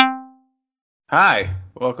Hi,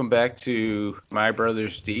 welcome back to My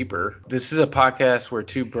Brothers Deeper. This is a podcast where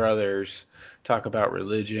two brothers talk about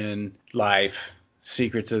religion, life,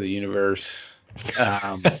 secrets of the universe.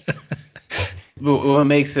 What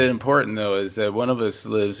makes it important, though, is that one of us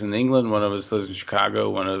lives in England, one of us lives in Chicago,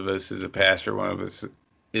 one of us is a pastor, one of us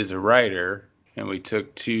is a writer, and we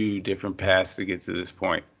took two different paths to get to this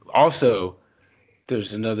point. Also,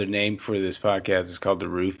 there's another name for this podcast. It's called the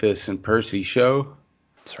Rufus and Percy Show.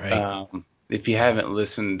 That's right. If you haven't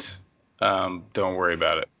listened, don't worry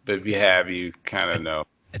about it. But if you have, you kind of know.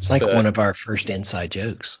 It's like But one of our first inside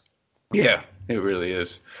jokes. yeah, it really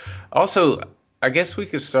is. Also, I guess we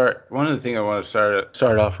could start. One of the things I want to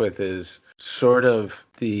start off with is sort of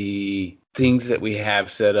the things that we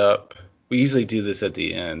have set up. We usually do this at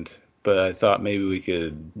the end, but I thought maybe we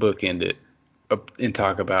could bookend it and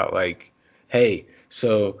talk about like, hey,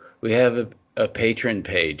 so we have a patron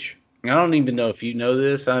page. I don't even know if you know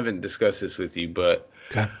this. I haven't discussed this with you, but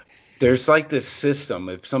Okay. there's like this system.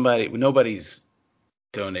 If nobody's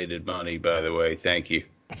donated money, by the way, thank you.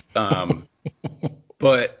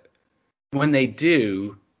 But when they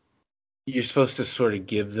do, you're supposed to sort of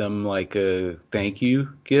give them like a thank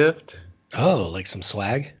you gift. Oh, like some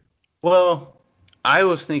swag? Well, I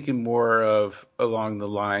was thinking more of along the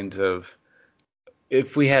lines of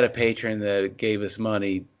if we had a patron that gave us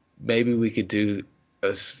money, maybe we could do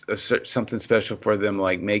something special for them,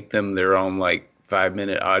 like make them their own like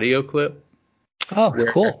 5-minute audio clip Oh,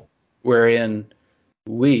 where cool. wherein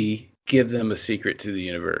we give them a secret to the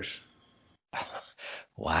universe.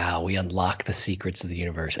 Wow, we unlock the secrets of the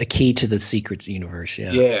universe. A key to the secrets of the universe,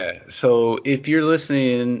 yeah. Yeah. So if you're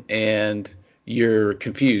listening and you're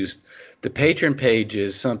confused, the patron page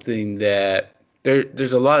is something that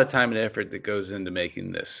there's a lot of time and effort that goes into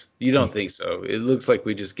making this. You don't think so? It looks like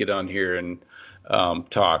we just get on here and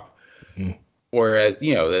talk. Mm-hmm. Whereas,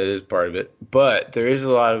 that is part of it. But there is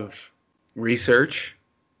a lot of research.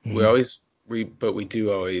 We Mm-hmm. always but we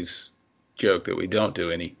do always joke that we don't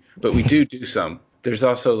do any, but we do some. There's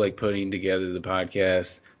also like putting together the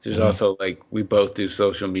podcast. There's Mm-hmm. also like we both do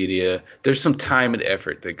social media. There's some time and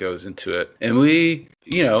effort that goes into it. And we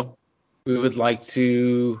would like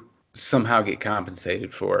to somehow get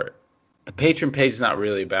compensated for it. The patron page is not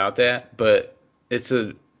really about that, but it's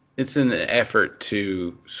an effort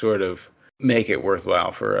to sort of make it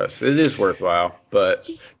worthwhile for us. It is worthwhile, but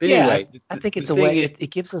Yeah, anyway, I the, think the it's a thing way. is, It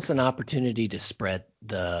gives us an opportunity to spread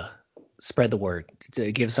the word.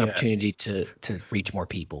 It gives us an yeah, opportunity to reach more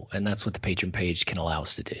people, and that's what the patron page can allow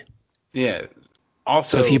us to do. yeah.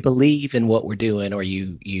 So if you Also, believe in what we're doing, or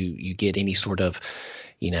you get any sort of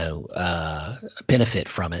benefit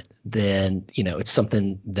from it, then it's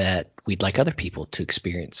something that we'd like other people to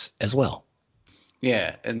experience as well.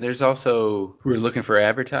 yeah, and there's also we're looking for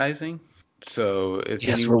advertising. So if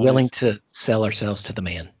Yes, we're anyone willing is, to sell ourselves to the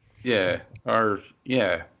man. yeah, or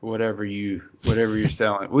yeah, whatever you're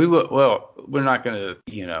selling, we will. Well, we're not gonna,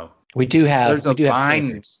 We do have there's we a do have line.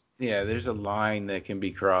 standards. Yeah, there's a line that can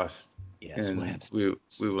be crossed, Yes, we'll and have we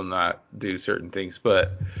standards. will not do certain things.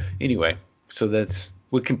 But anyway, so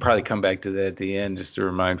we can probably come back to that at the end just to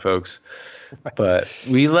remind folks. Right. But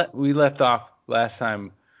we left off last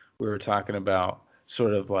time. We were talking about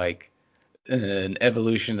sort of like an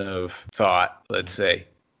evolution of thought, let's say,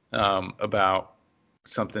 about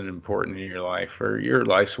something important in your life or your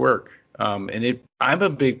life's work. I'm a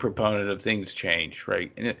big proponent of things change,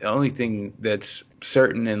 right? And the only thing that's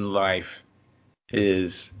certain in life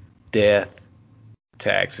is death,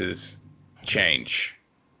 taxes, change.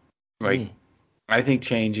 Like Mm, I think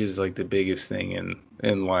change is like the biggest thing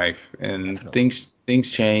in life, and definitely.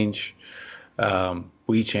 things change.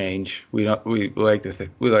 We change. We like to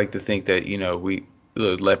think that we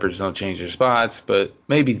the leopards don't change their spots, but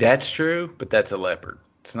maybe that's true. But that's a leopard.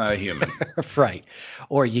 It's not a human, Right.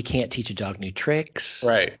 Or you can't teach a dog new tricks,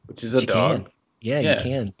 right? Which is a but you can. dog. Yeah, you Yeah,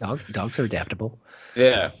 can. Dogs are adaptable.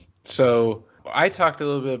 yeah. So I talked a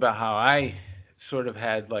little bit about how I sort of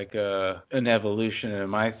had like an evolution in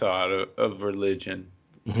my thought of religion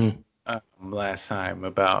Hmm. last time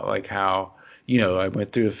about like how I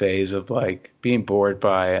went through a phase of like being bored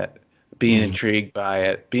by it, being Hmm. intrigued by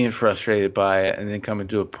it, being frustrated by it, and then coming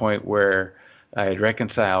to a point where I had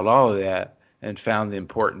reconciled all of that and found the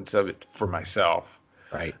importance of it for myself.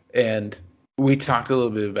 Right. And we talked a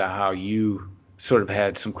little bit about how you sort of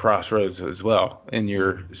had some crossroads as well in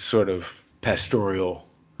your sort of pastoral.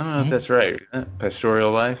 I don't know if Hmm. that's right.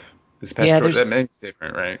 Pastoral life is Yeah, pastoral. That makes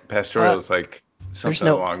different, right? Pastoral uh, is like there's something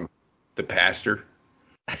no, along the pastor.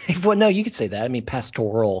 well, no, you could say that. I mean,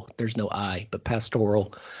 pastoral, there's no I, but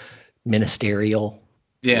pastoral, ministerial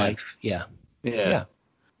Yeah, life. Yeah. yeah. Yeah.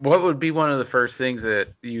 What would be one of the first things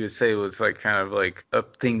that you would say was like kind of like a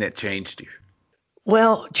thing that changed you?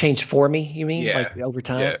 Well, changed for me, you mean, Yeah. like over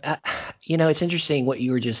time? Yeah. It's interesting what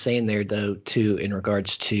you were just saying there, though, too, in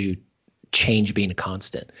regards to change being a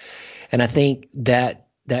constant. And I think that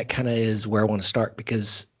kind of is where I want to start,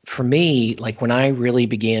 because for me, like when I really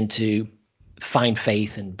began to find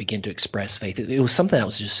faith and begin to express faith, it was something that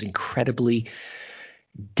was just incredibly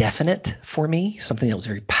definite for me, something that was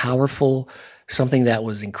very powerful, something that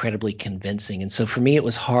was incredibly convincing. And so for me, it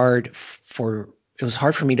was hard for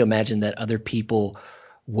me to imagine that other people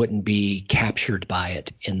wouldn't be captured by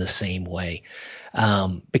it in the same way.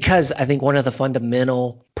 Because I think one of the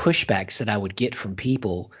fundamental pushbacks that I would get from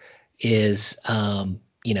people is,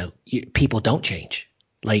 people don't change.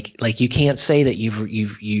 Like you can't say that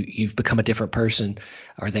you've become a different person,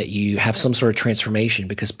 or that you have some sort of transformation,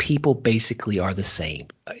 because people basically are the same.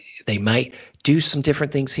 They might do some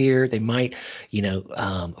different things here. They might,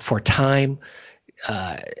 for a time,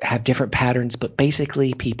 have different patterns, but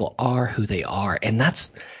basically people are who they are. And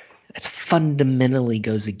that's fundamentally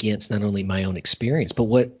goes against not only my own experience, but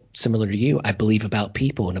what, similar to you, I believe about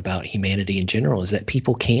people and about humanity in general, is that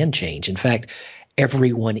people can change. In fact,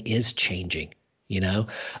 everyone is changing.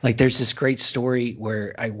 Like there's this great story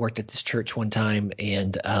where I worked at this church one time,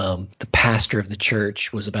 and the pastor of the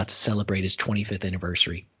church was about to celebrate his 25th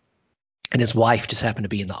anniversary. And his wife just happened to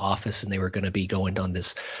be in the office, and they were going to be going on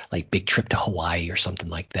this like big trip to Hawaii or something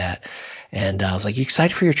like that. And I was like, "You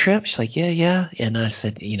excited for your trip?" She's like, "Yeah, yeah." And I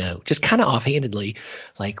said, just kind of offhandedly,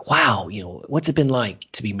 like, "Wow, what's it been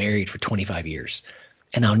like to be married for 25 years?"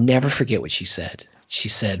 And I'll never forget what she said. She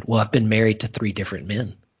said, "Well, I've been married to 3 different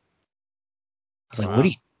men." I was like, Wow.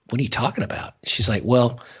 what are you talking about? She's like,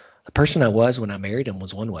 "Well, the person I was when I married him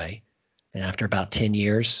was one way. And after about 10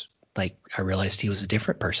 years, like I realized he was a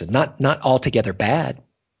different person. Not altogether bad,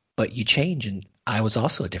 but you change. And I was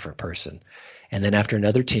also a different person. And then after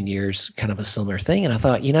another 10 years, kind of a similar thing." And I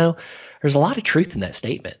thought, there's a lot of truth in that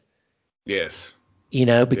statement. Yes.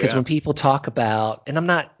 Because Yeah. when people talk about, and I'm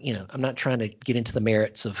not trying to get into the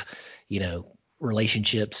merits of,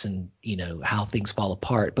 relationships and, how things fall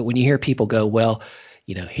apart. But when you hear people go, "Well,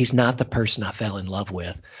 he's not the person I fell in love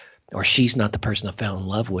with," or "She's not the person I fell in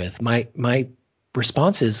love with," my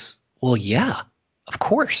response is, well, yeah, of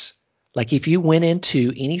course. Like if you went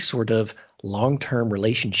into any sort of long-term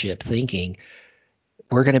relationship thinking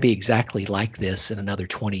we're going to be exactly like this in another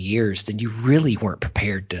 20 years, then you really weren't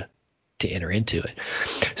prepared to enter into it.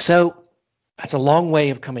 So that's a long way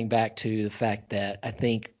of coming back to the fact that I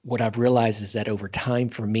think what I've realized is that over time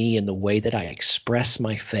for me, and the way that I express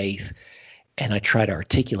my faith and I try to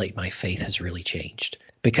articulate my faith has really changed,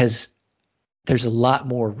 because there's a lot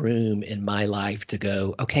more room in my life to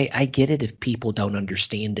go, okay, I get it if people don't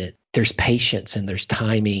understand it. There's patience and there's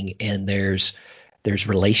timing and there's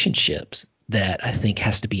relationships that I think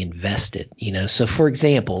has to be invested, So for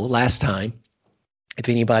example, last time, if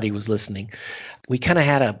anybody was listening, we kind of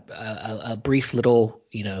had a brief little,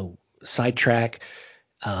 sidetrack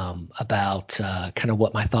about kind of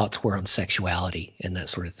what my thoughts were on sexuality and that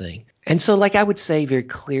sort of thing. And so, like I would say very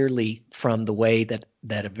clearly from the way that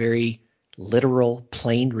a very literal,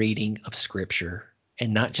 plain reading of Scripture,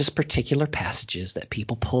 and not just particular passages that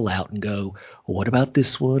people pull out and go, well, what about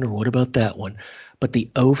this one or what about that one? But the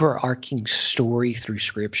overarching story through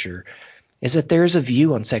Scripture is that there's a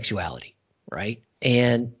view on sexuality, right?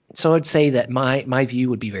 And so I'd say that my view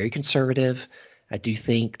would be very conservative. I do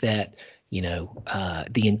think that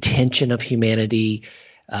the intention of humanity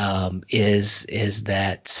is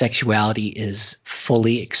that sexuality is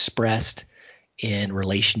fully expressed in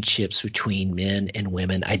relationships between men and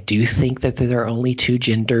women. I do think that there are only 2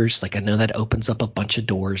 genders. Like I know that opens up a bunch of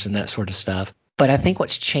doors and that sort of stuff. But I think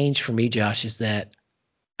what's changed for me, Josh, is that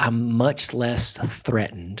I'm much less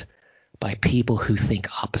threatened by people who think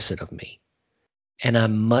opposite of me. And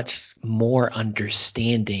I'm much more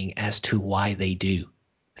understanding as to why they do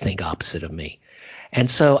think opposite of me. And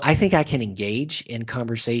so I think I can engage in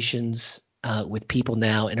conversations with people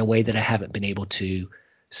now in a way that I haven't been able to,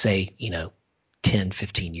 say, 10,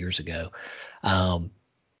 15 years ago.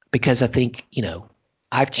 Because I think,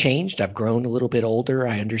 I've changed. I've grown a little bit older.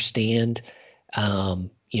 I understand,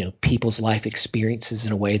 people's life experiences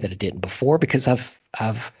in a way that I didn't before, because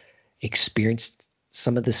I've experienced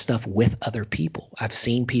some of this stuff with other people. I've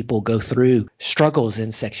seen people go through struggles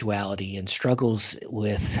in sexuality and struggles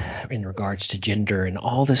in regards to gender and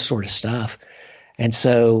all this sort of stuff. And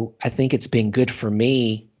so I think it's been good for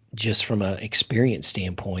me, just from an experience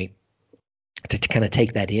standpoint, to kind of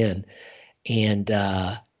take that in and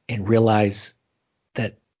realize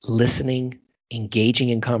that listening, engaging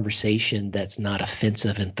in conversation that's not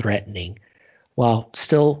offensive and threatening, while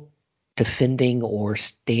still defending or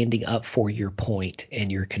standing up for your point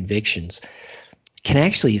and your convictions can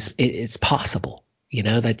actually, it's possible,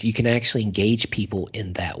 that you can actually engage people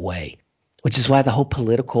in that way, which is why the whole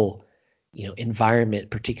political, environment,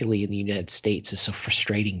 particularly in the United States, is so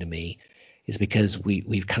frustrating to me, is because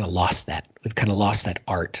we've kind of lost that. We've kind of lost that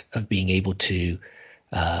art of being able to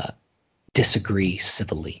disagree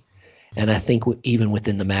civilly. And I think even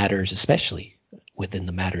within the matters, especially within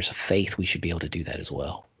the matters of faith, we should be able to do that as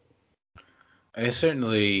well. I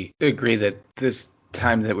certainly agree that this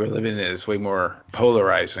time that we're living in is way more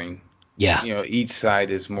polarizing. Yeah. Each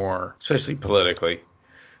side is more, especially politically.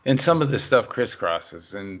 And some of the stuff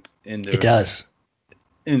crisscrosses it does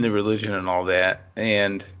in the religion and all that.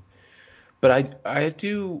 But I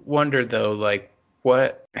do wonder though, like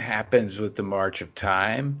what happens with the march of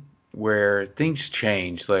time where things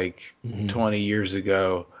change. Like 20 years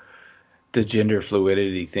ago, the gender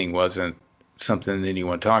fluidity thing wasn't something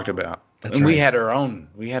anyone talked about. That's and right.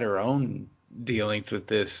 we had our own dealings with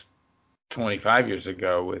this 25 years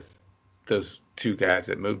ago with those two guys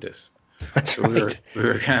that moved us. That's So right. we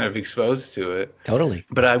were kind of exposed to it. Totally.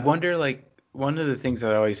 But I wonder, like, one of the things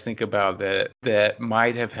that I always think about that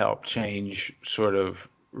might have helped change sort of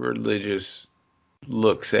religious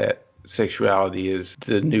looks at sexuality is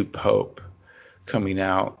the new pope coming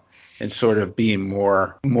out and sort of being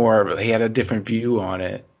more he had a different view on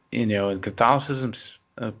it, and Catholicism's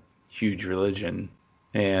a huge religion.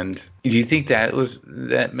 And do you think that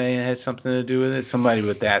man had something to do with it? Somebody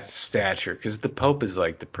with that stature, because the Pope is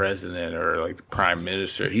like the president or like the prime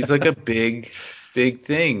minister. He's like a big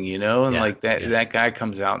thing, and like that guy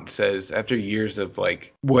comes out and says, after years of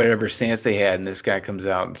like whatever stance they had, and this guy comes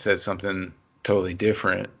out and says something totally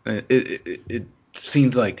different. It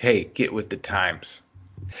seems like, hey, get with the times.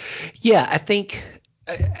 Yeah, I think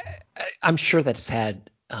I'm sure that's had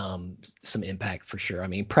some impact for sure. I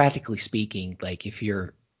mean, practically speaking, like if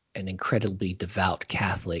you're an incredibly devout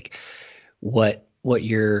Catholic, what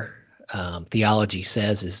your theology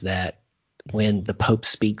says is that when the Pope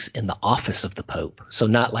speaks in the office of the Pope, so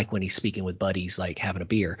not like when he's speaking with buddies like having a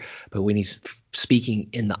beer, but when he's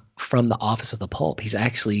speaking from the office of the Pope, he's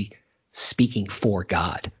actually speaking for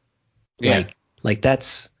God. Yeah. Like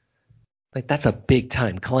that's a big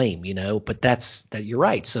time claim, but that you're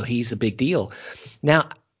right. So he's a big deal. Now,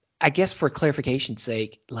 I guess for clarification's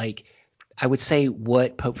sake, like I would say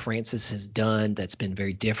what Pope Francis has done that's been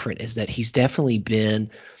very different is that he's definitely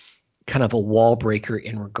been kind of a wall breaker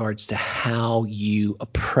in regards to how you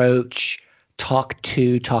approach,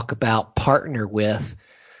 talk about, partner with,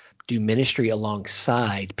 do ministry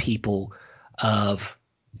alongside people of,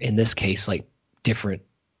 in this case, like different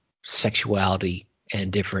sexuality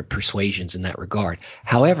and different persuasions in that regard.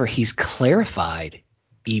 However, he's clarified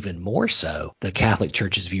even more so the Catholic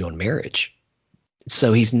Church's view on marriage.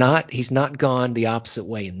 So he's not gone the opposite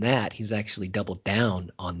way in that. He's actually doubled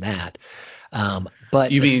down on that.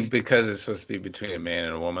 But you mean because it's supposed to be between a man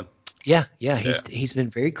and a woman? Yeah. He's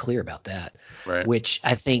been very clear about that. Right. Which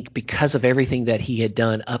I think because of everything that he had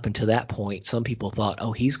done up until that point, some people thought,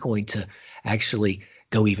 oh, he's going to actually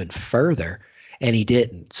go even further. And he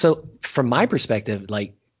didn't. So from my perspective,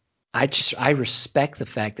 like I respect the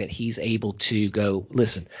fact that he's able to go,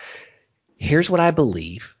 listen, here's what I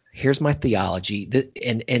believe. Here's my theology.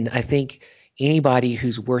 And I think anybody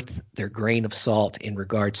who's worth their grain of salt in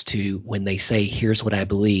regards to when they say, here's what I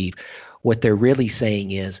believe, what they're really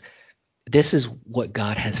saying is, this is what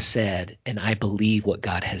God has said, and I believe what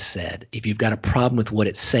God has said. If you've got a problem with what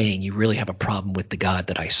it's saying, you really have a problem with the God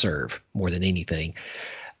that I serve more than anything.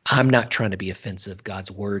 I'm not trying to be offensive.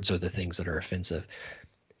 God's words are the things that are offensive.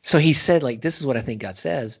 So he said, like, this is what I think God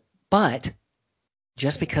says, but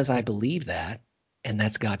just because I believe that, and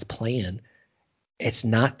that's God's plan, it's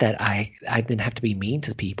not that I then have to be mean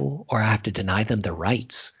to people, or I have to deny them their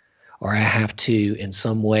rights, or I have to in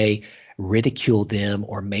some way ridicule them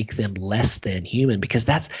or make them less than human, because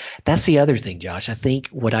that's the other thing, Josh. I think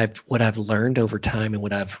what I've learned over time and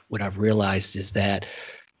what I've realized is that,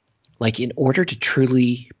 like, in order to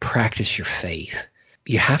truly practice your faith,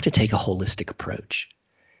 you have to take a holistic approach,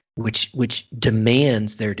 which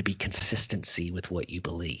demands there to be consistency with what you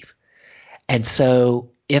believe. And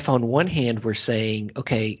so if on one hand we're saying,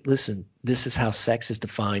 okay, listen, this is how sex is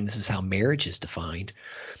defined, this is how marriage is defined,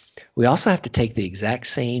 we also have to take the exact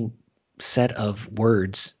same set of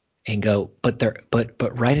words and go,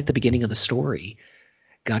 but right at the beginning of the story,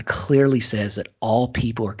 God clearly says that all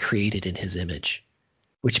people are created in his image,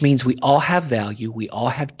 which means we all have value, we all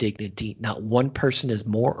have dignity. Not one person is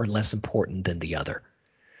more or less important than the other.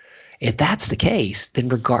 If that's the case, then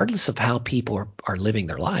regardless of how people are living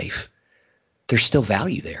their life, there's still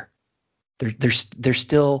value there. There's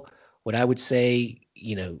still what I would say,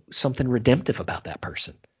 something redemptive about that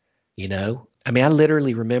person. I mean, I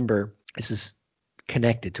literally remember, this is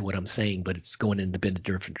connected to what I'm saying, but it's going in a bit of a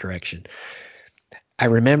different direction. I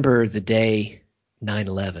remember the day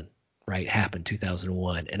 9/11, right, happened,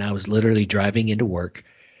 2001, and I was literally driving into work.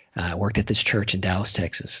 I worked at this church in Dallas,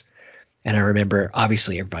 Texas. And I remember,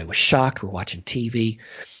 obviously, everybody was shocked. We're watching TV.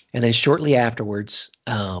 And then shortly afterwards,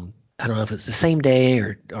 I don't know if it's the same day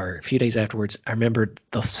or a few days afterwards, I remember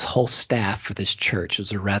the whole staff for this church. It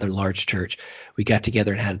was a rather large church. We got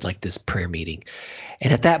together and had like this prayer meeting.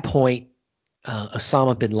 And at that point,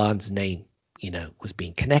 Osama bin Laden's name, was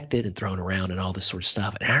being connected and thrown around and all this sort of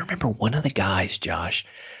stuff. And I remember one of the guys, Josh,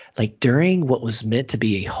 like during what was meant to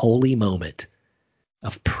be a holy moment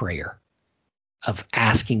of prayer, of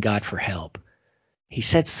asking God for help, he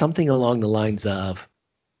said something along the lines of,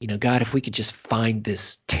 God, if we could just find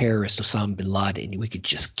this terrorist Osama bin Laden and we could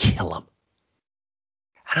just kill him.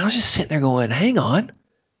 And I was just sitting there going, hang on,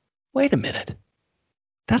 wait a minute.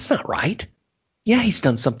 That's not right. Yeah, he's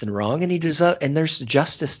done something wrong and there's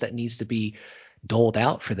justice that needs to be doled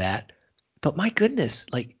out for that. But my goodness,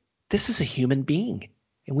 like, this is a human being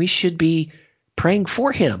and we should be praying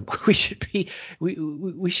for him. We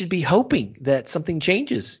should be hoping that something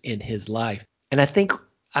changes in his life. And I think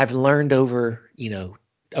I've learned over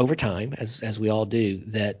time, as we all do,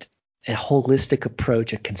 that a holistic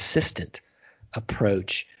approach, a consistent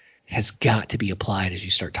approach has got to be applied as you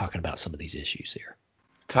start talking about some of these issues here.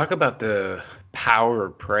 Talk about the power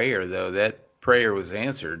of prayer, though. That prayer was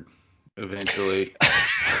answered eventually.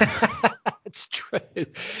 It's true.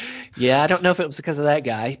 Yeah, I don't know if it was because of that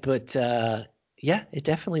guy, but yeah, it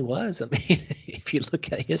definitely was. I mean, if you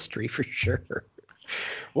look at history, for sure.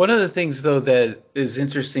 One of the things, though, that is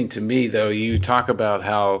interesting to me, though, you talk about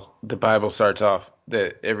how the Bible starts off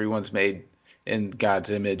that everyone's made in God's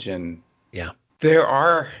image, and yeah, there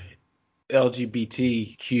are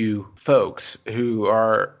LGBTQ folks who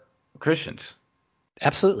are Christians.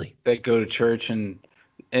 Absolutely. They go to church, and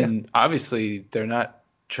obviously they're not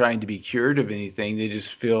trying to be cured of anything. They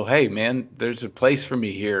just feel, hey, man, there's a place for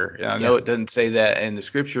me here. And I know it doesn't say that in the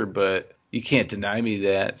scripture, but you can't deny me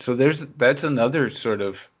that. So that's another sort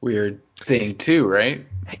of weird thing too, right?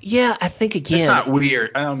 Yeah, I think again, it's not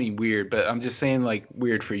weird. I don't mean weird, but I'm just saying like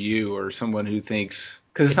weird for you or someone who thinks,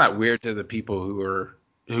 because it's not weird to the people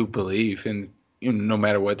who believe, and no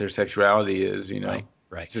matter what their sexuality is, right.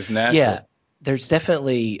 It's just natural. Yeah, there's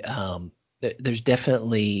definitely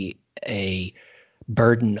a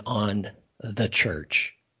burden on the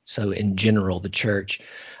church. So in general, the church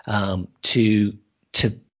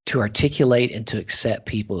to articulate and to accept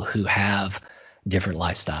people who have different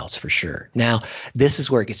lifestyles, for sure. Now, this is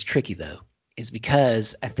where it gets tricky, though, is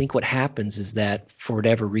because I think what happens is that for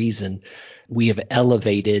whatever reason, we have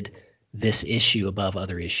elevated this issue above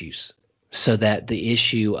other issues, so that the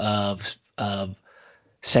issue of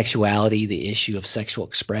sexuality, the issue of sexual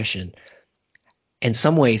expression, in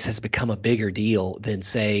some ways has become a bigger deal than,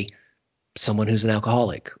 say, someone who's an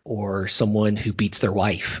alcoholic or someone who beats their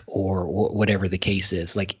wife or whatever the case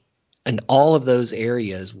is. Like, in all of those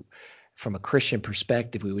areas, from a Christian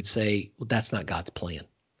perspective, we would say, well, that's not God's plan.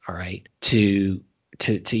 All right. To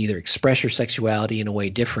either express your sexuality in a way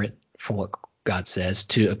different from what God says,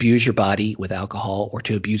 to abuse your body with alcohol, or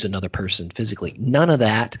to abuse another person physically. None of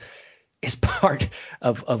that is part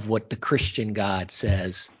of what the Christian God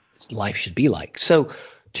says life should be like. So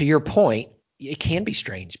to your point, it can be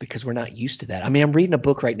strange because we're not used to that. I mean, I'm reading a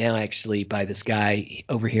book right now, actually, by this guy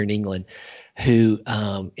over here in England who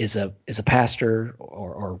is a pastor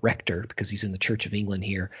or rector, because he's in the Church of England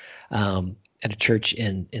here, at a church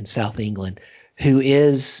in South England, who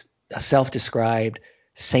is a self-described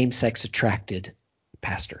same-sex attracted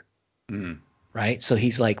pastor. Right? So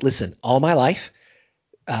he's like, listen, all my life,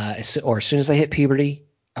 as soon as I hit puberty,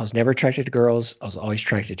 I was never attracted to girls. I was always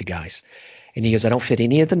attracted to guys. And he goes, I don't fit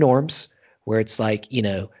any of the norms where it's like,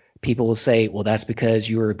 people will say, well, that's because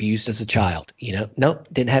you were abused as a child. Nope,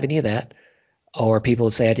 didn't have any of that. Or people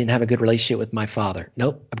will say, I didn't have a good relationship with my father.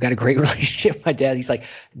 Nope, I've got a great relationship with my dad. He's like,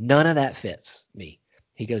 none of that fits me.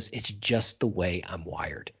 He goes, it's just the way I'm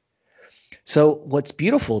wired. So what's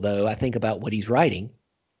beautiful, though, I think about what he's writing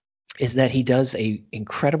is that he does an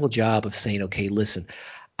incredible job of saying, okay, listen,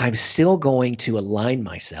 I'm still going to align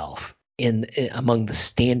myself in among the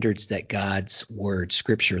standards that God's word,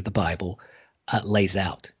 scripture, the Bible, lays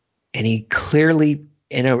out. And he clearly,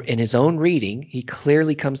 in his own reading, he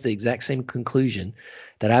clearly comes to the exact same conclusion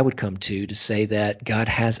that I would come to say that God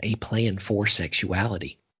has a plan for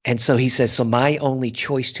sexuality. And so he says, so my only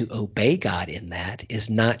choice to obey God in that is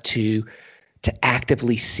not to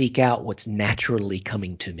actively seek out what's naturally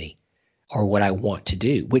coming to me, or what I want to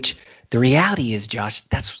do, which the reality is, Josh,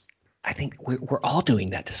 I think we're all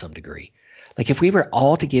doing that to some degree. Like if we were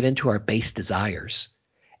all to give into our base desires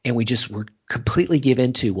and we just were completely give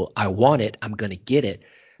into, well, I want it, I'm going to get it,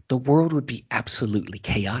 the world would be absolutely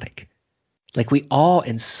chaotic. Like we all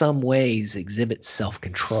in some ways exhibit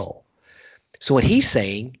self-control. So what he's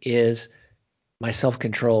saying is my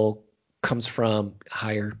self-control comes from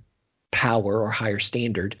higher power or higher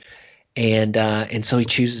standard. And so he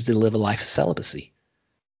chooses to live a life of celibacy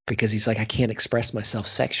because he's like, I can't express myself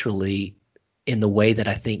sexually in the way that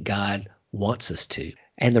I think God wants us to.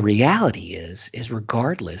 And the reality is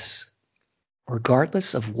regardless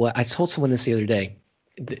of what I told someone this the other day,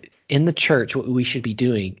 in the church, what we should be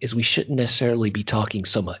doing is we shouldn't necessarily be talking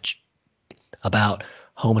so much about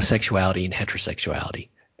homosexuality and heterosexuality.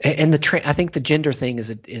 And I think the gender thing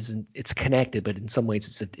it's connected, but in some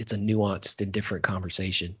ways it's a nuanced and different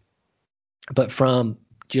conversation. But from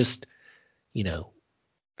just,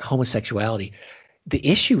 homosexuality, the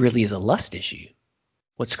issue really is a lust issue.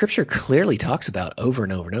 What Scripture clearly talks about over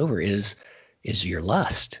and over and over is your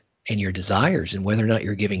lust and your desires and whether or not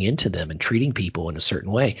you're giving into them and treating people in a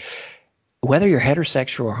certain way. Whether you're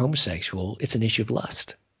heterosexual or homosexual, it's an issue of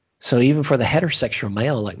lust. So even for the heterosexual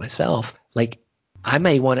male like myself, like I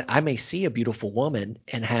may see a beautiful woman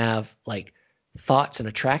and have like thoughts and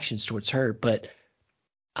attractions towards her, but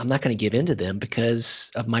I'm not going to give into them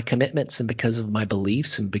because of my commitments and because of my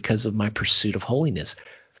beliefs and because of my pursuit of holiness.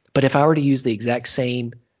 But if I were to use the exact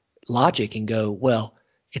same logic and go, well,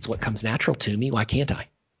 it's what comes natural to me, why can't I?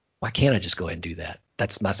 Why can't I just go ahead and do that?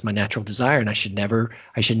 That's my natural desire, and I should never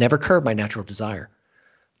curb my natural desire.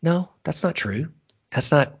 No, that's not true.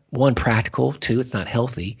 That's not, one, practical, two, it's not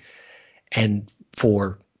healthy. And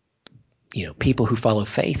for people who follow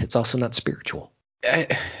faith, it's also not spiritual.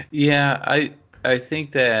 I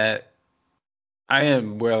think that I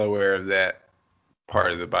am well aware of that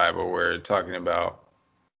part of the Bible where it's talking about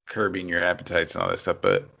curbing your appetites and all that stuff.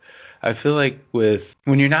 But I feel like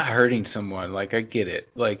when you're not hurting someone, like I get it.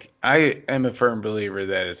 Like I am a firm believer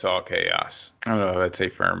that it's all chaos. I don't know if I'd say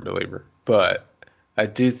firm believer, but I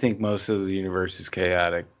do think most of the universe is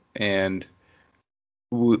chaotic. And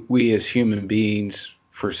we as human beings,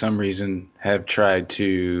 for some reason, have tried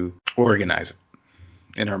to organize it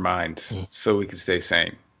in our minds so we can stay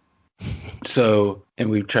sane. So, and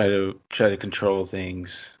we try to control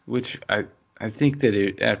things, which I think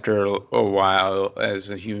that after a while as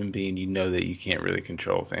a human being, that you can't really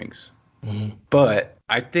control things. Mm-hmm. But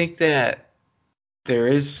I think that there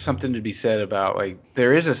is something to be said about, like,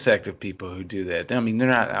 there is a sect of people who do that. I mean, they're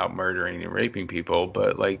not out murdering and raping people,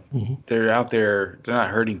 but like they're out there, they're not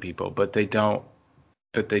hurting people, but they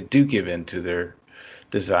do give in to their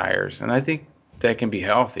desires. And I think that can be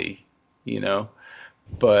healthy,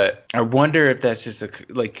 but I wonder if that's just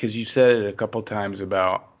because you said it a couple times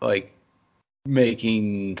about like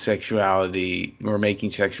making sexuality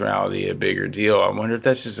a bigger deal. I wonder if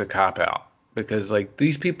that's just a cop out, because like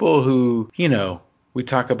these people who, we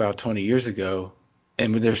talk about 20 years ago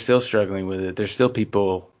and they're still struggling with it. There's still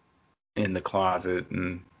people in the closet,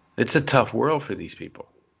 and it's a tough world for these people.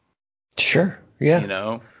 Sure.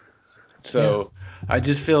 Yeah. So I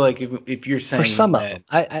just feel like if you're saying for some that, of them,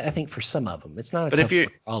 I think for some of them, it's not a tough one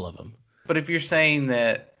for all of them. But if you're saying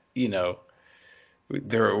that,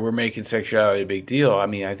 we're making sexuality a big deal, I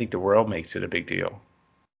mean, I think the world makes it a big deal.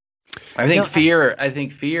 I think fear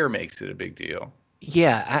makes it a big deal.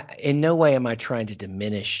 Yeah, in no way am I trying to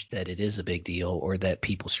diminish that it is a big deal or that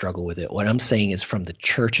people struggle with it. What I'm saying is, from the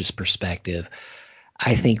church's perspective,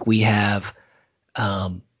 I think we have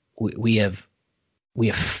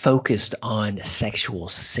focused on sexual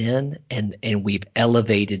sin and we've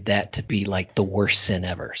elevated that to be like the worst sin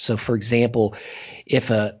ever. So, for example,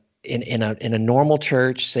 if in a normal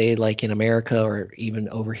church, say like in America or even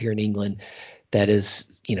over here in England, that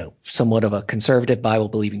is, somewhat of a conservative Bible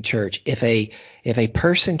believing church, if a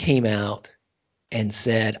person came out and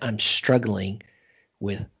said, I'm struggling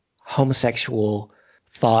with homosexual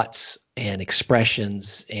thoughts and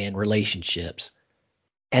expressions and relationships,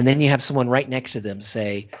 and then you have someone right next to them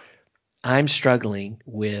say, I'm struggling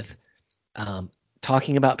with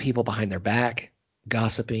talking about people behind their back,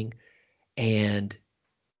 gossiping, and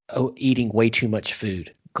eating way too much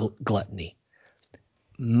food, gluttony.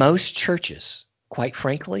 Most churches, quite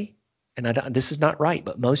frankly, and this is not right,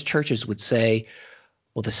 but most churches would say,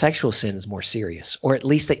 well, the sexual sin is more serious, or at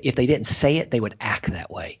least if they didn't say it, they would act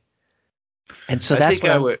that way. And so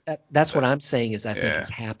that's what I'm saying is I think has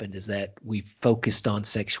happened is that we've focused on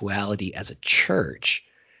sexuality as a church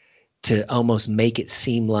to almost make it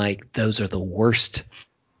seem like those are the worst.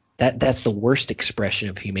 That's the worst expression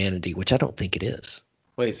of humanity, which I don't think it is.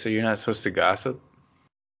 Wait, so you're not supposed to gossip?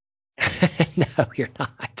 No, you're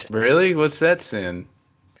not. Really? What's that sin?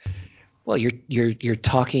 Well, you're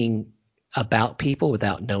talking about people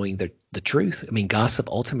without knowing the truth. I mean, gossip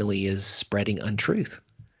ultimately is spreading untruth.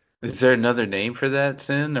 Is there another name for that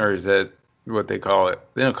sin, or is that what they call it?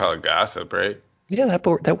 They don't call it gossip, right? Yeah,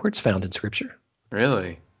 that word's found in scripture.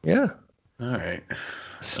 Really? Yeah. All right.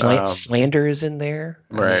 Slander is in there.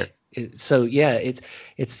 I mean, Right. so yeah,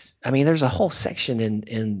 it's. I mean, there's a whole section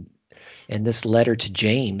in this letter to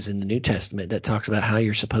James in the New Testament that talks about how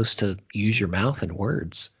you're supposed to use your mouth and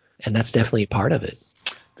words, and that's definitely a part of it.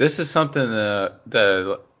 This is something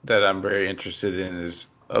that I'm very interested in. Is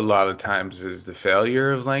a lot of times is the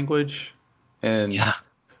failure of language, and Yeah,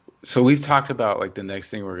 so we've talked about like the next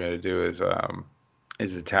thing we're going to do is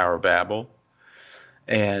the Tower of Babel.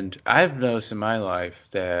 And I've noticed in my life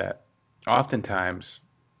that oftentimes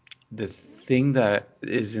the thing that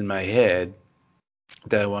is in my head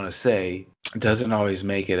that I want to say doesn't always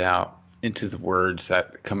make it out into the words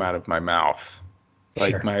that come out of my mouth.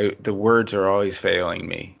 Like sure. the words are always failing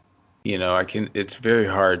me. It's very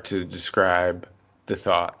hard to describe the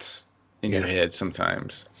thoughts in your Yeah, head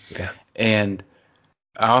sometimes. yeah. And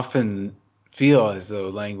I often feel as though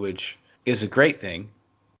language is a great thing.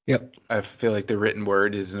 Yep. I feel like the written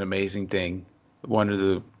word is an amazing thing.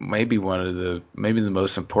 Maybe the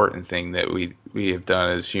most important thing that we have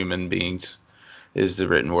done as human beings is the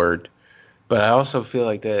written word. But I also feel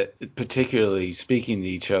like that, particularly speaking to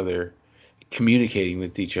each other, communicating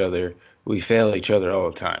with each other, we fail each other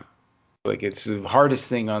all the time. Like it's the hardest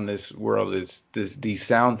thing on this world is these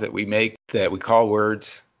sounds that we make that we call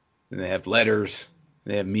words, and they have letters,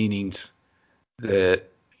 they have meanings that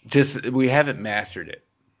just we haven't mastered it.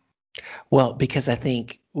 Well, because I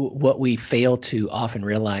think what we fail to often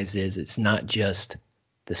realize is it's not just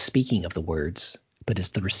the speaking of the words, but it's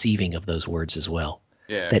the receiving of those words as well.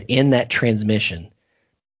 Yeah, That in that transmission,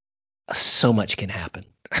 so much can happen.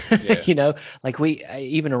 yeah, You know, like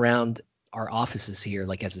even around our offices here,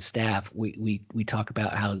 like as a staff, we talk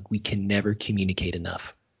about how we can never communicate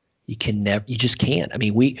enough. You just can't. I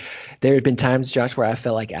mean, there have been times, Josh, where I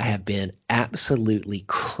felt like I have been absolutely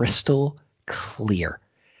crystal clear,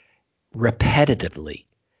 repetitively,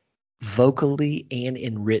 vocally and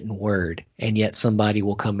in written word, and yet somebody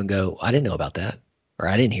will come and go, I didn't know about that, or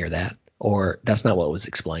I didn't hear that, or that's not what was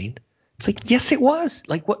explained. It's like, yes, it was.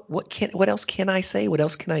 Like, what else can I say? What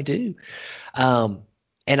else can I do? Um,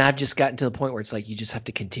 and I've just gotten to the point where it's like you just have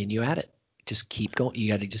to continue at it. Just keep going.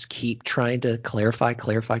 You got to just keep trying to clarify,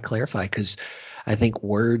 because I think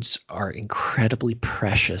words are incredibly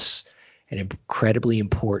precious and incredibly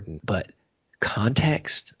important, but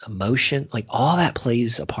context, emotion, like all that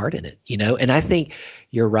plays a part in it, you know? And I think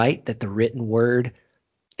you're right that the written word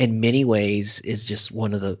in many ways is just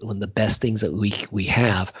one of the best things that we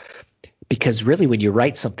have, because really when you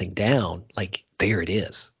write something down, like there it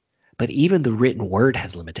is. But even the written word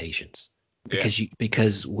has limitations yeah.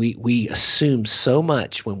 because we assume so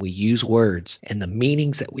much when we use words and the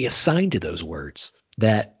meanings that we assign to those words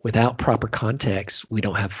that without proper context, we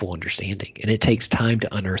don't have full understanding. And it takes time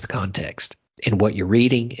to unearth context in what you're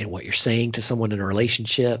reading and what you're saying to someone in a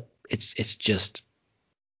relationship. It's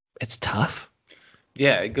tough.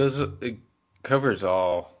 Yeah, it covers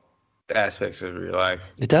all aspects of your life.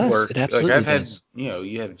 It does. It Work, like absolutely I've had, does.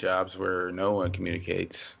 you have jobs where no one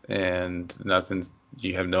communicates and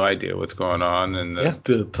you have no idea what's going on, and Yeah.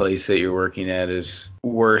 the place that you're working at is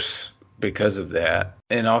worse because of that.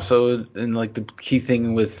 And also, and like the key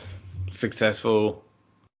thing with successful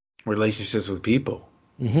relationships with people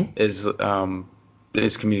Hmm. is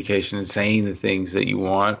is communication and saying the things that you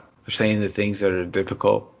want, or saying the things that are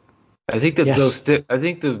difficult. Yes. I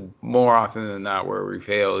think the more often than not where we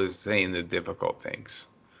fail is saying the difficult things.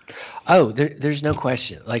 Oh, there's no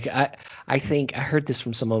question. Like I think I heard this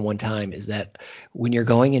from someone one time is that when you're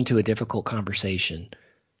going into a difficult conversation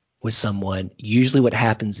with someone, usually what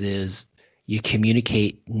happens is you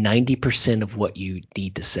communicate 90% of what you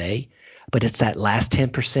need to say, but it's that last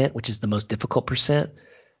 10%, which is the most difficult part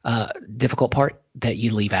that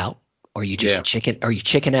you leave out, or Yeah, you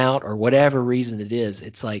chicken out, or whatever reason it is.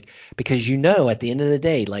 It's like, because at the end of the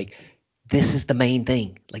day, like this is the main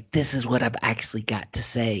thing. Like this is what I've actually got to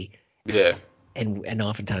say. yeah, And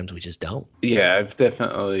oftentimes we just don't. yeah. I've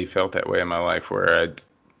definitely felt that way in my life where I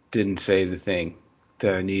didn't say the thing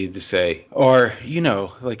that I needed to say, or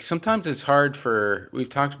like sometimes it's hard for. We've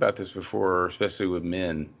talked about this before, especially with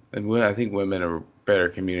men, and I think women are better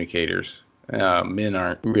communicators. Men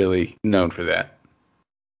aren't really known for that.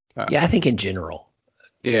 Uh, Yeah, I think in general.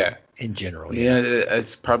 yeah. I mean, Yeah.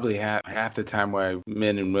 it's probably half the time why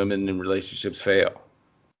men and women in relationships fail.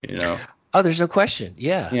 You know? Oh, there's no question.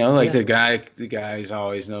 Yeah. You know, like Yeah. the guy's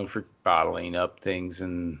always known for bottling up things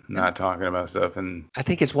and not talking about stuff. And I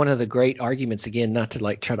think it's one of the great arguments, again, not to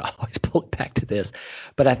like try to always pull it back to this,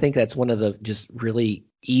 but I think that's one of the just really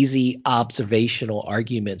easy observational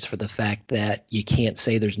arguments for the fact that you can't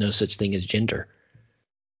say there's no such thing as gender.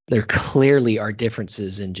 There clearly are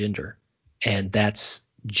differences in gender. And that's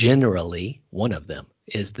generally one of them,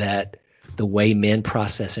 is that the way men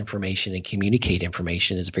process information and communicate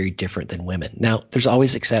information is very different than women. Now, there's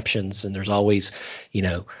always exceptions, and there's always,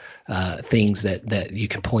 things that you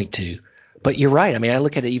can point to. But you're right. I mean, I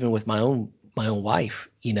look at it even with my own wife.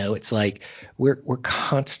 It's like we're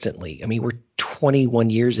constantly. I mean, we're 21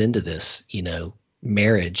 years into this,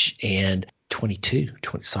 marriage, and 22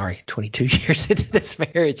 years into this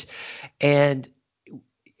marriage, and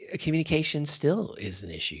communication still is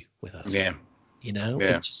an issue with us. yeah,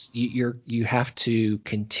 It just you have to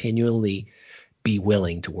continually be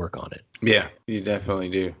willing to work on it. yeah, you definitely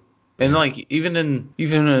do. And like even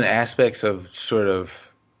in aspects of sort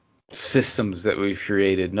of systems that we've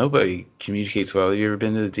created, nobody communicates well. Have you ever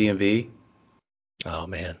been to the DMV? Oh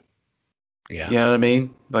man, yeah. You know what I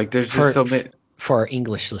mean? Like there's just so many. For our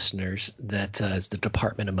English listeners, that is the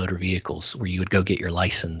Department of Motor Vehicles, where you would go get your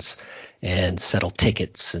license and settle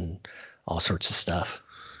tickets and all sorts of stuff,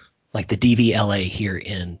 like the DVLA here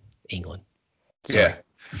in England. Sorry.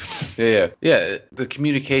 Yeah. The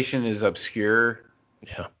communication is obscure.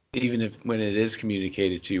 Yeah. Even if when it is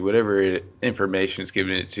communicated to you, whatever information is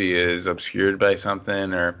given to you is obscured by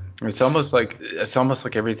something, or it's almost like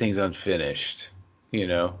everything's unfinished,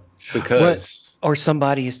 because. Or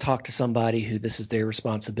somebody has talked to somebody who this is their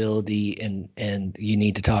responsibility, and you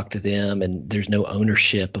need to talk to them, and there's no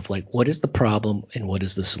ownership of like, what is the problem and what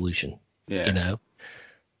is the solution? Yeah.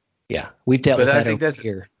 Yeah, we've dealt with that over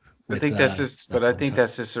here. I think that's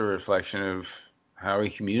just a reflection of how we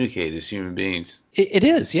communicate as human beings. It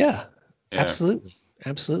is, yeah. Absolutely.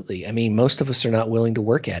 I mean, most of us are not willing to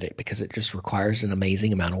work at it because it just requires an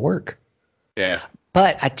amazing amount of work. Yeah.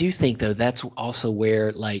 But I do think, though, that's also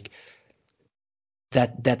where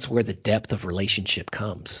that's where the depth of relationship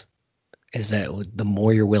comes, is that the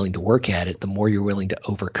more you're willing to work at it, the more you're willing to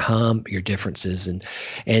overcome your differences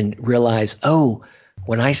and realize, oh,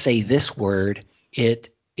 when I say this word,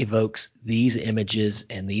 it evokes these images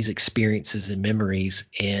and these experiences and memories,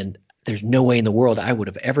 and there's no way in the world I would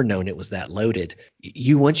have ever known it was that loaded.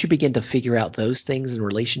 Once you begin to figure out those things in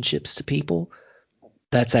relationships to people,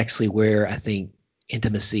 that's actually where I think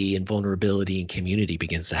intimacy and vulnerability and community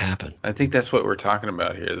begins to happen. I think that's what we're talking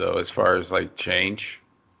about here, though, as far as like change.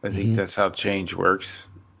 I think that's how change works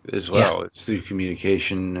as well. Yeah. It's through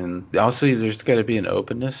communication, and also there's got to be an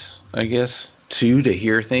openness, I guess, to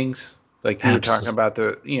hear things. Like you were talking about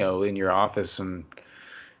in your office, and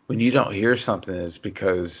when you don't hear something, it's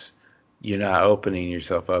because you're not opening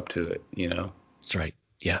yourself up to it. That's right.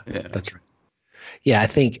 Yeah. That's right. Yeah, I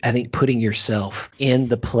think putting yourself in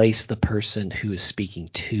the place of the person who is speaking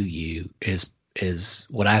to you is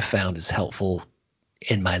what I've found is helpful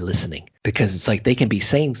in my listening, because it's like they can be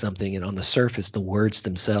saying something and on the surface the words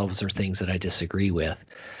themselves are things that I disagree with.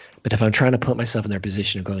 But if I'm trying to put myself in their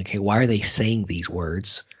position of going, okay, why are they saying these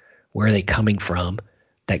words? Where are they coming from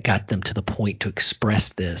that got them to the point to express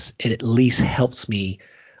this? It at least helps me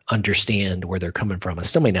understand where they're coming from. I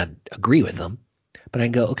still may not agree with them, but I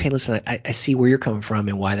can go, okay, listen, I see where you're coming from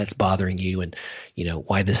and why that's bothering you, and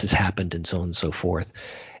why this has happened, and so on and so forth.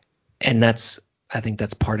 And I think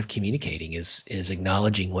that's part of communicating is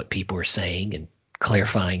acknowledging what people are saying and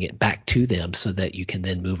clarifying it back to them so that you can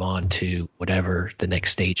then move on to whatever the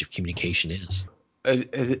next stage of communication is.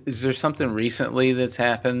 Is there something recently that's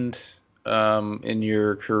happened in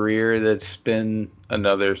your career that's been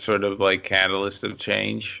another sort of like catalyst of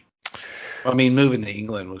change? I mean, moving to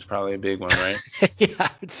England was probably a big one, right? Yeah, I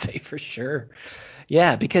would say for sure.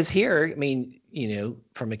 Yeah, because here, I mean,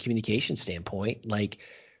 from a communication standpoint, like,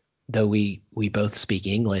 though we both speak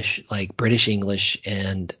English, like British English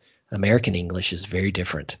and American English is very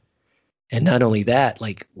different. And not only that,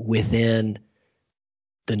 like within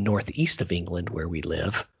the northeast of England where we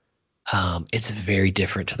live, it's very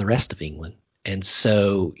different to the rest of England. And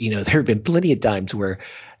so, there have been plenty of times where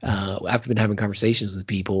I've been having conversations with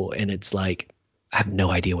people and it's like, I have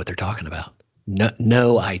no idea what they're talking about.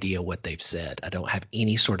 No idea what they've said. I don't have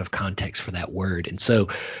any sort of context for that word. And so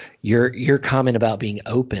your comment about being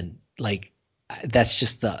open, like that's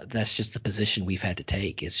just the position we've had to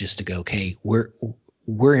take, is just to go, okay,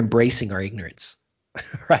 we're embracing our ignorance.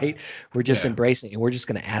 Right? We're just embracing, and we're just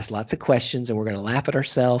going to ask lots of questions, and we're going to laugh at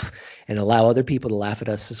ourselves and allow other people to laugh at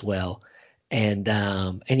us as well. And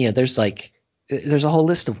there's a whole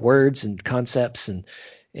list of words and concepts and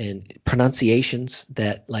and pronunciations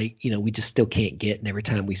that, like, we just still can't get. And every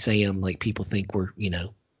time we say them, like, people think we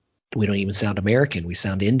don't even sound American. We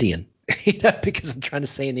sound Indian, because I'm trying to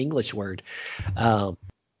say an English word.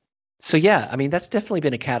 So yeah, I mean, that's definitely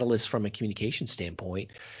been a catalyst from a communication standpoint,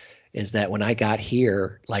 is that when I got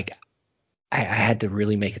here, like, I had to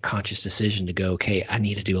really make a conscious decision to go, okay, I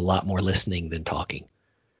need to do a lot more listening than talking.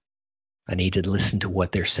 I need to listen to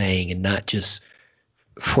what they're saying, and not just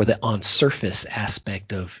for the on surface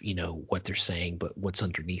aspect of, what they're saying, but what's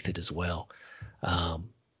underneath it as well.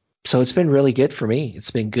 So it's been really good for me.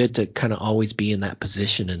 It's been good to kind of always be in that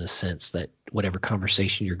position, in a sense that whatever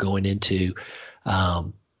conversation you're going into,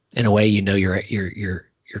 in a way, you're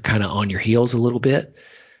kind of on your heels a little bit,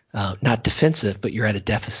 not defensive, but you're at a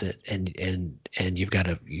deficit, and you've got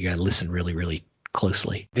to listen really, really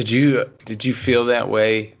closely. Did you feel that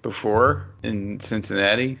way before in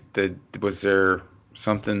Cincinnati? Was there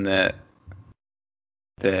something that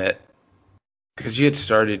because you had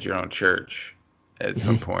started your own church at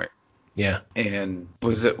some point? Yeah. And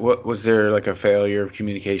was there like a failure of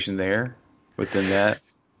communication there within that?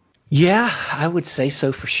 Yeah, I would say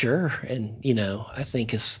so, for sure. And, I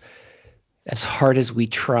think as hard as we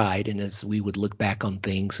tried, and as we would look back on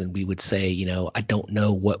things and we would say, I don't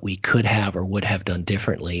know what we could have or would have done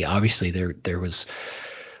differently. Obviously there was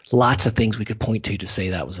lots of things we could point to say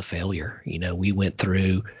that was a failure. We went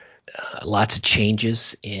through lots of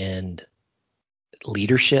changes in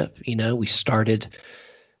leadership. We started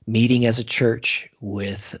meeting as a church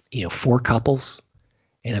with, 4 couples,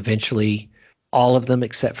 and eventually all of them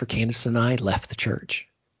except for Candace and I left the church.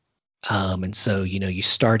 And so, you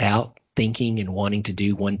start out thinking and wanting to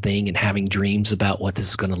do one thing and having dreams about what this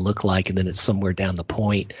is going to look like. And then it's somewhere down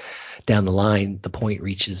the line, the point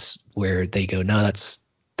reaches where they go, no, that's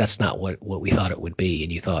not what we thought it would be.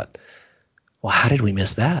 And you thought, well, how did we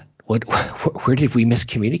miss that? Where did we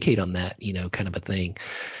miscommunicate on that, kind of a thing.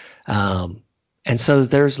 And so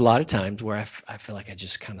there's a lot of times where I feel like I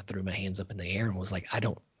just kind of threw my hands up in the air and was like, I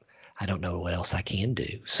don't know what else I can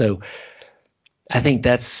do. So I think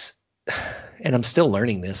that's, and I'm still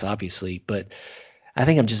learning this, obviously, but I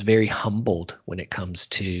think I'm just very humbled when it comes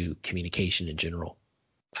to communication in general.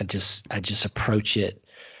 I just approach it.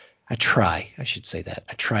 I try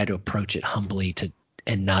to approach it humbly,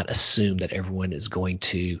 and not assume that everyone is going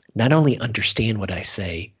to not only understand what I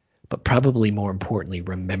say, but probably more importantly,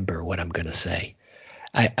 remember what I'm going to say.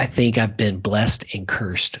 I think I've been blessed and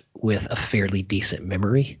cursed with a fairly decent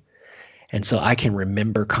memory. And so I can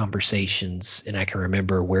remember conversations, and I can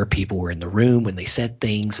remember where people were in the room when they said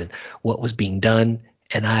things and what was being done.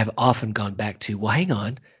 And I've often gone back to, well, hang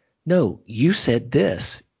on. No, you said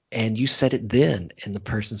this and you said it then. And the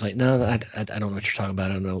person's like, no, I don't know what you're talking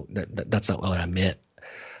about. I don't know. That's not what I meant.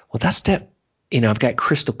 Well, that's that. I've got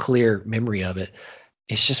crystal clear memory of it.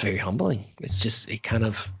 It's just very humbling. It just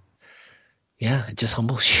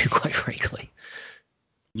humbles you, quite frankly.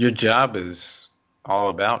 Your job is all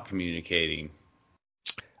about communicating.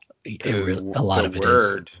 A lot of it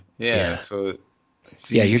word. is. Yeah. So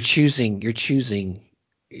you're choosing.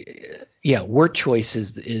 Yeah, word choice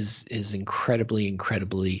is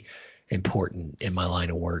incredibly important in my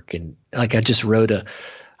line of work. And like, I just wrote a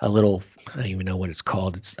little, I don't even know what it's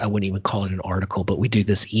called. I wouldn't even call it an article, but we do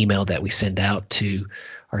this email that we send out to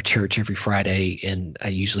our church every Friday, and I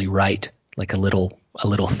usually write like a little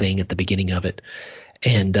thing at the beginning of it.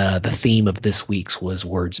 And the theme of this week's was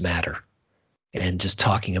words matter. And just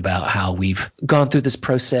talking about how we've gone through this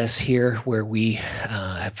process here where we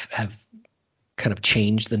have kind of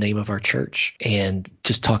changed the name of our church, and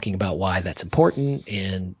just talking about why that's important.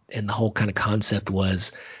 And the whole kind of concept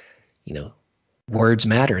was, words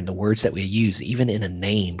matter, and the words that we use, even in a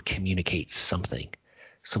name, communicates something.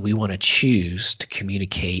 So we want to choose to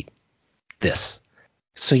communicate this.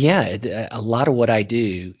 So yeah, a lot of what I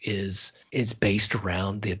do is based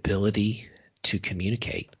around the ability to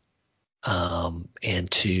communicate,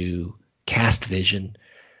 and to cast vision,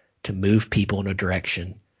 to move people in a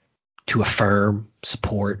direction, to affirm,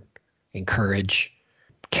 support, encourage,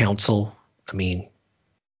 counsel. I mean,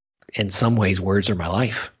 in some ways, words are my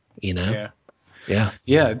life, Yeah. Yeah.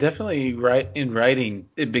 Yeah, definitely. In writing,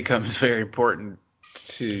 it becomes very important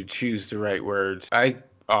to choose the right words. I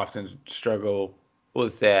often struggle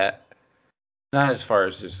with that, not as far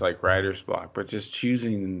as just like writer's block, but just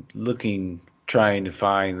trying to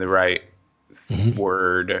find the right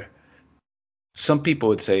word. Some people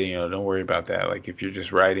would say, don't worry about that. Like, if you're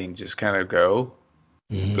just writing, just kind of go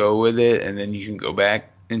with it, and then you can go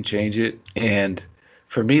back and change it. And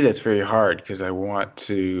for me, that's very hard, because I want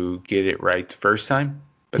to get it right the first time,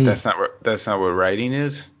 but that's not what writing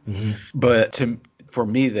is. But for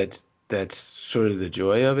me, that's that's sort of the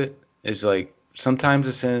joy of it. Is like sometimes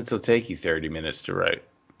a sentence will take you 30 minutes to write.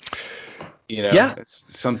 You know, Yeah.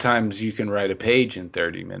 sometimes you can write a page in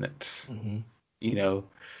 30 minutes. Mm-hmm. You know,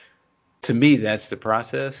 to me, that's the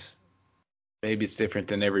process. Maybe it's different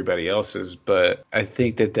than everybody else's, but I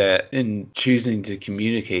think that in choosing to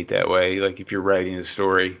communicate that way, like if you're writing a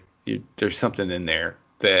story, there's something in there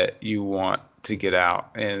that you want to get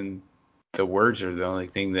out, and the words are the only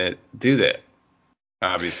thing that do that,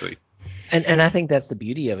 obviously. And I think that's the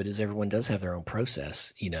beauty of it, is everyone does have their own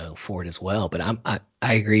process, for it as well. But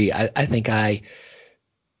I agree. I think I'm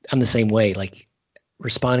the same way. Like,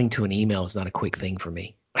 responding to an email is not a quick thing for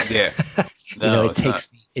me. Yeah. No,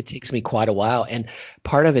 it takes me quite a while. And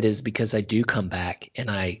part of it is because I do come back and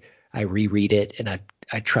I reread it, and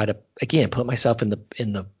I try to, again, put myself in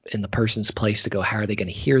the person's place to go, how are they going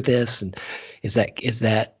to hear this? And is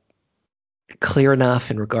that clear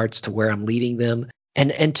enough in regards to where I'm leading them?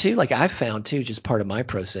 And two, like I've found too, just part of my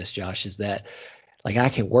process, Josh, is that like I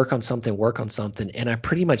can work on something, and I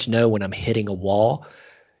pretty much know when I'm hitting a wall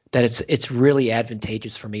that it's really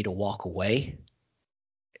advantageous for me to walk away,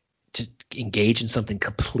 to engage in something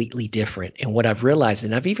completely different. And what I've realized,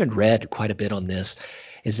 and I've even read quite a bit on this,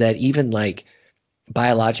 is that even like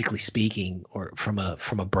biologically speaking, or from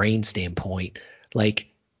a brain standpoint, like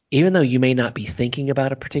even though you may not be thinking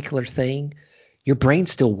about a particular thing, your brain's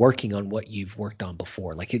still working on what you've worked on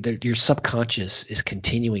before. Like your subconscious is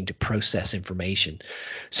continuing to process information.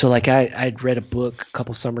 So like I'd read a book a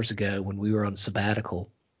couple summers ago when we were on sabbatical,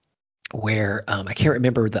 where I can't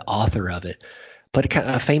remember the author of it, but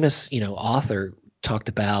a famous author talked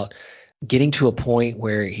about getting to a point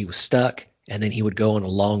where he was stuck, and then he would go on a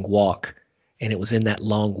long walk. And it was in that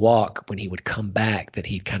long walk when he would come back that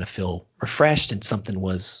he'd kind of feel refreshed and something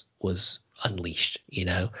was unleashed,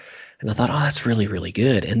 And I thought, oh, that's really, really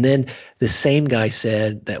good. And then the same guy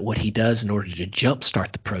said that what he does in order to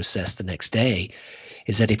jumpstart the process the next day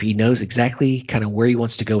is that if he knows exactly kind of where he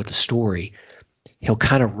wants to go with the story, he'll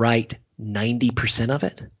kind of write 90% of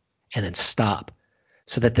it and then stop,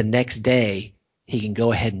 so that the next day he can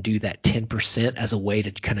go ahead and do that 10% as a way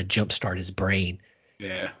to kind of jumpstart his brain.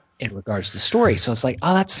 Yeah. In regards to the story. So it's like,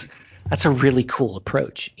 oh, that's a really cool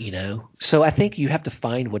approach, So I think you have to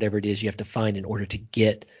find whatever it is you have to find in order to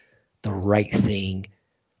get the right thing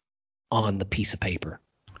on the piece of paper,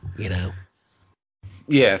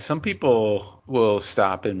 Yeah, some people will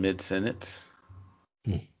stop in mid-sentence.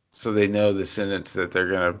 So they know the sentence that they're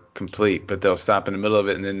going to complete, but they'll stop in the middle of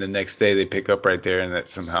it, and then the next day they pick up right there, and that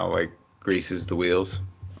somehow like greases the wheels.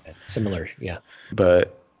 Similar, yeah.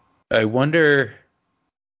 But I wonder,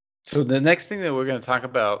 so the next thing that we're going to talk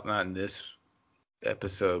about, not in this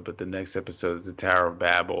episode, but the next episode, is the Tower of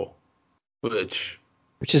Babel, which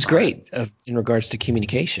is great in regards to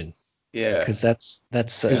communication. Yeah, because that's.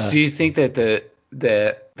 Do you think that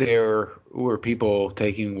there were people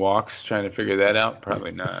taking walks trying to figure that out?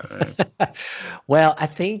 Probably not. Right? Well, I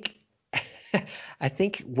think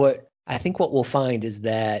what we'll find is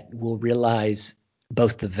that we'll realize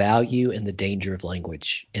both the value and the danger of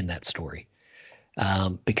language in that story.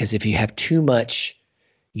 Because if you have too much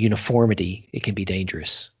uniformity, it can be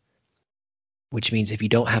dangerous, which means if you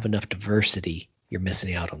don't have enough diversity, you're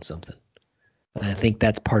missing out on something. And I think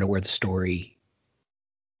that's part of where the story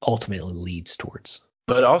ultimately leads towards.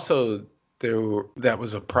 But also, that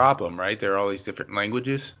was a problem, right? There are all these different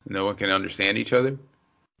languages. No one can understand each other.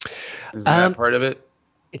 Is that part of it?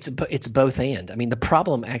 It's both and. I mean, the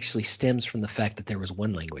problem actually stems from the fact that there was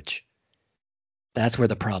one language. That's where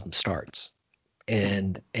the problem starts.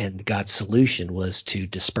 And God's solution was to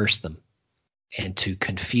disperse them and to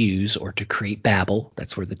confuse, or to create Babel.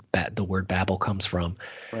 That's where the word Babel comes from.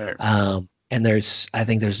 Right. And I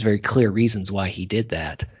think there's very clear reasons why he did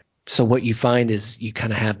that. So what you find is you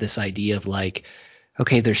kind of have this idea of like,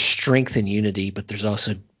 okay, there's strength in unity, but there's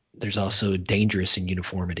also dangerous in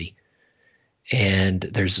uniformity. And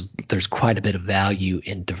there's quite a bit of value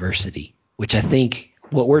in diversity, which I think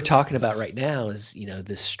what we're talking about right now is,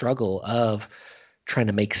 this struggle of trying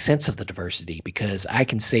to make sense of the diversity. Because I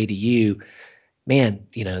can say to you, man,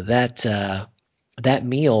 that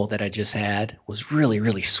meal that I just had was really,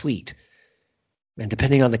 really sweet. And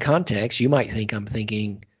depending on the context, you might think I'm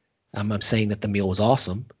saying that the meal was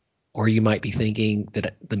awesome, or you might be thinking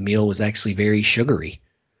that the meal was actually very sugary.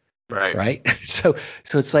 Right. So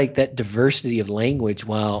it's like that diversity of language,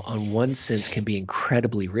 while on one sense can be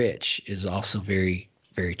incredibly rich, is also very,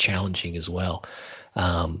 very challenging as well.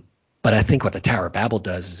 But I think what the Tower of Babel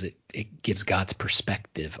does is it gives God's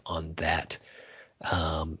perspective on that,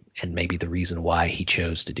 and maybe the reason why he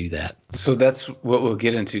chose to do that. So that's what we'll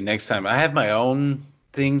get into next time. I have my own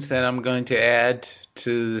things that I'm going to add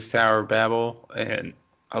to this Tower of Babel, and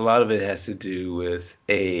a lot of it has to do with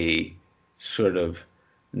a sort of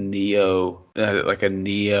like a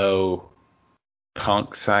neo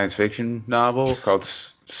punk science fiction novel called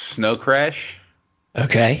Snow Crash.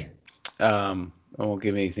 Okay. I won't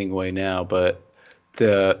give anything away now, but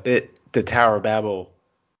the Tower of Babel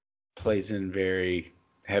plays in very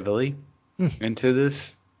heavily into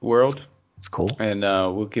this world. It's cool. And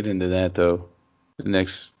we'll get into that though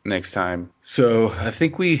next time. So I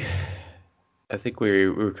think we're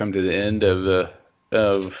come to the end of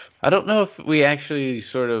I don't know if we actually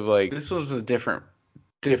sort of like, this was a different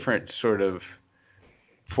sort of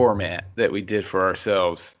format that we did for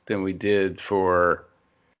ourselves than we did for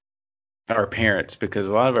our parents, because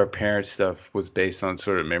a lot of our parents' stuff was based on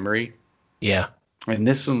sort of memory. Yeah. And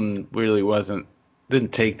this one really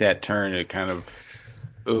didn't take that turn. It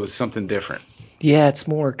was something different. Yeah, it's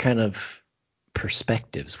more kind of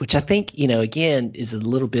perspectives, which I think, again, is a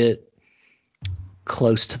little bit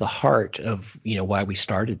close to the heart of, why we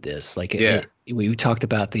started this. Like, we talked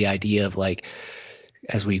about the idea of, like,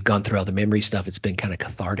 as we've gone through all the memory stuff, it's been kind of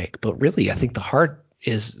cathartic. But really, I think the heart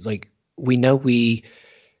is, like, we know we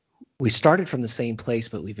started from the same place,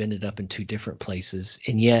 but we've ended up in two different places.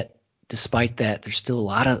 And yet, despite that, there's still a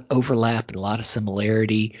lot of overlap and a lot of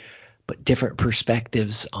similarity, but different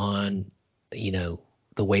perspectives on,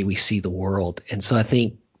 the way we see the world. And so I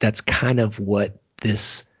think that's kind of what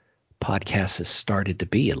this podcast has started to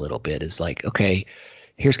be a little bit, is like, okay,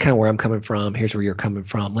 here's kind of where I'm coming from. Here's where you're coming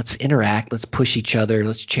from. Let's interact. Let's push each other.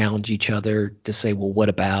 Let's challenge each other to say, well, what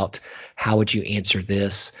about? How would you answer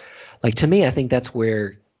this? Like, to me, I think that's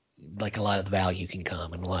where, like, a lot of the value can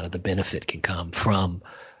come and a lot of the benefit can come from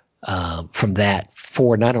that,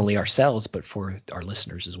 for not only ourselves, but for our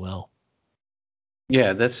listeners as well.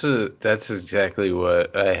 Yeah, that's exactly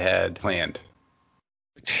what I had planned.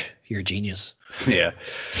 You're a genius. Yeah.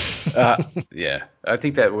 Yeah. I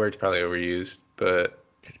think that word's probably overused, but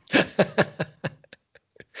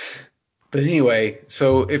anyway,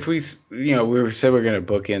 so if we said we're going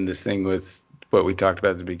to bookend this thing with what we talked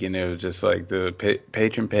about at the beginning. It was just like the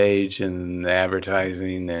patron page and the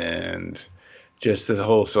advertising and just the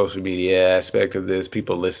whole social media aspect of this,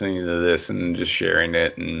 people listening to this and just sharing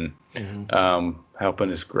it and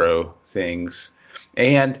helping us grow things.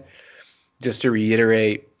 And just to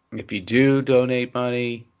reiterate, if you do donate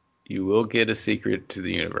money, you will get a secret to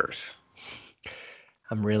the universe.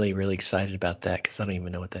 I'm really, really excited about that because I don't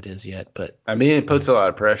even know what that is yet. But I mean, it puts a lot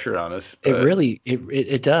of pressure on us. It really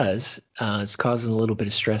does. It's causing a little bit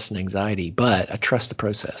of stress and anxiety, but I trust the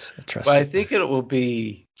process. I think it will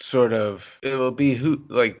be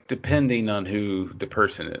depending on who the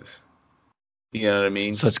person is. You know what I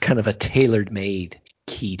mean? So it's kind of a tailor-made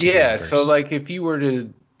key to the universe. So like if you were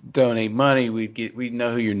to donate money, we'd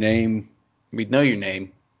know your name. We'd know your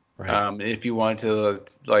name. Right. If you wanted to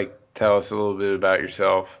like tell us a little bit about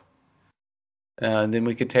yourself, then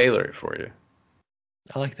we could tailor it for you.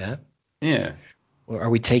 I like that. Yeah. Well,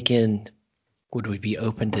 would we be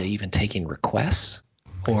open to even taking requests?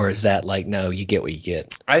 Or is that like, no, you get what you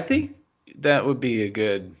get? I think that would be a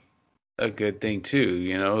good thing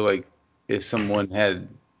too, like if someone had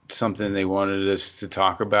something they wanted us to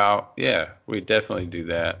talk about, yeah, we'd definitely do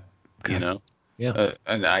that. Okay. Yeah.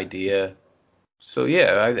 An idea. So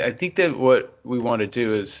yeah, I think that what we want to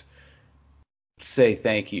do is say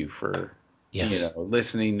thank you for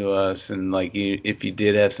listening to us, and like if you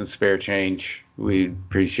did have some spare change, we'd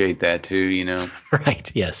appreciate that too.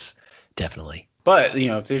 Right. Yes, definitely. But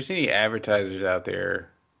if there's any advertisers out there,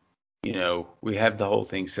 we have the whole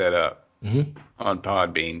thing set up on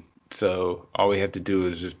Podbean, so all we have to do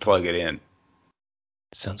is just plug it in.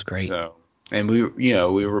 Sounds great. So, and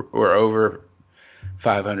we're over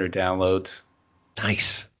 500 downloads.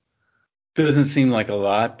 Nice. Doesn't seem like a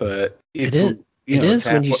lot, but it is. It is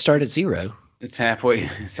when you start at zero. It's halfway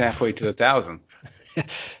to 1,000.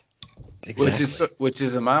 Exactly. Which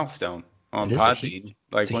is a milestone on Podbean.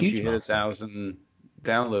 Like once you hit 1,000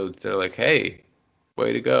 downloads, they're like, "Hey,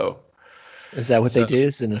 way to go!" Is that what they do?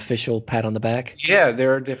 Is an official pat on the back? Yeah,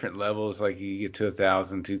 there are different levels. Like you get to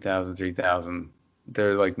 1,000, 2,000, 3,000.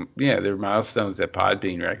 They're like, they're milestones that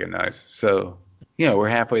Podbean recognizes. So, we're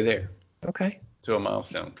halfway there. Okay. To a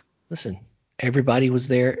milestone. Listen, everybody was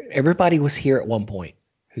there. Everybody was here at one point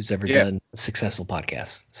who's ever done a successful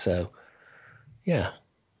podcast. So, yeah.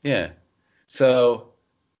 Yeah. So,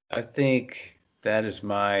 I think that is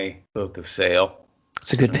my book of sale.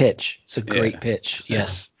 It's a good pitch. It's a great pitch.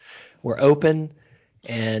 Yes. We're open.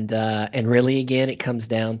 And really, again, it comes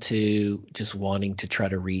down to just wanting to try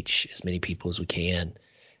to reach as many people as we can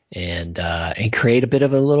and create a bit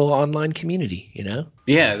of a little online community,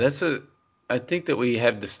 Yeah, that's I think that we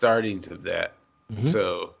have the startings of that. Mm-hmm.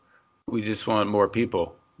 So we just want more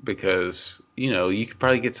people because, you could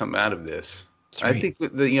probably get something out of this. That's I right. think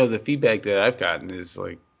the feedback that I've gotten is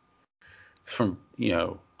like from,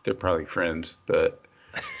 they're probably friends, but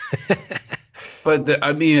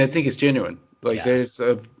I mean, I think it's genuine. Like Yeah. there's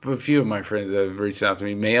a few of my friends that have reached out to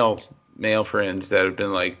me, male friends that have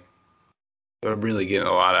been like, I'm really getting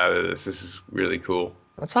a lot out of this. This is really cool.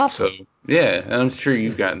 That's awesome. So yeah, and I'm sure That's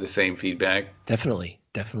you've good. gotten the same feedback. Definitely.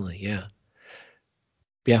 Yeah.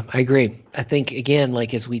 Yeah, I agree. I think again,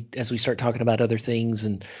 like as we start talking about other things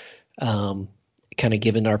and um, kind of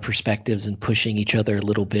giving our perspectives and pushing each other a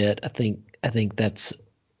little bit, I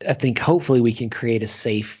think hopefully we can create a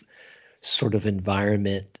safe sort of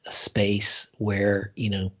environment, a space where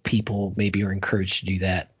people maybe are encouraged to do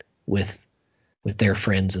that with their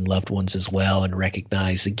friends and loved ones as well, and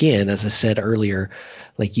recognize again, as I said earlier,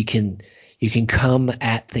 like you can come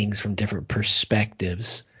at things from different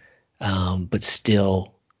perspectives, but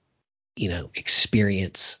still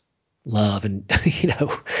experience love and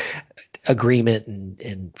agreement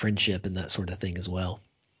and friendship and that sort of thing as well.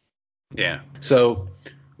 Yeah. So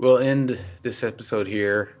we'll end this episode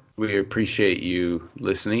here. We appreciate you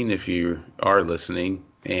listening if you are listening,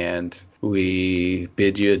 and we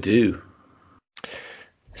bid you adieu.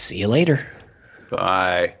 See you later.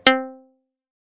 Bye.